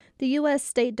The U.S.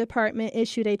 State Department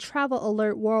issued a travel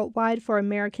alert worldwide for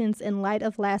Americans in light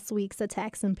of last week's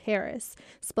attacks in Paris.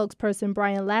 Spokesperson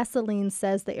Brian Lassaline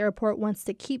says the airport wants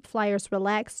to keep flyers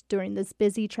relaxed during this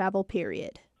busy travel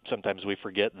period. Sometimes we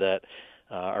forget that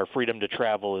our freedom to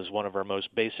travel is one of our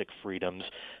most basic freedoms.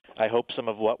 I hope some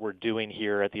of what we're doing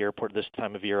here at the airport this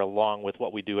time of year, along with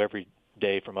what we do every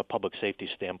day from a public safety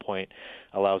standpoint,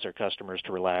 allows our customers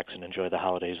to relax and enjoy the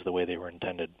holidays the way they were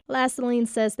intended. Lassaline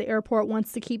says the airport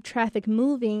wants to keep traffic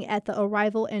moving at the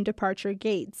arrival and departure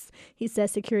gates. He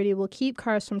says security will keep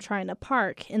cars from trying to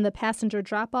park in the passenger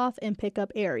drop-off and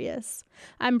pickup areas.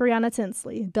 I'm Brianna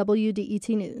Tinsley, WDET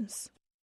News.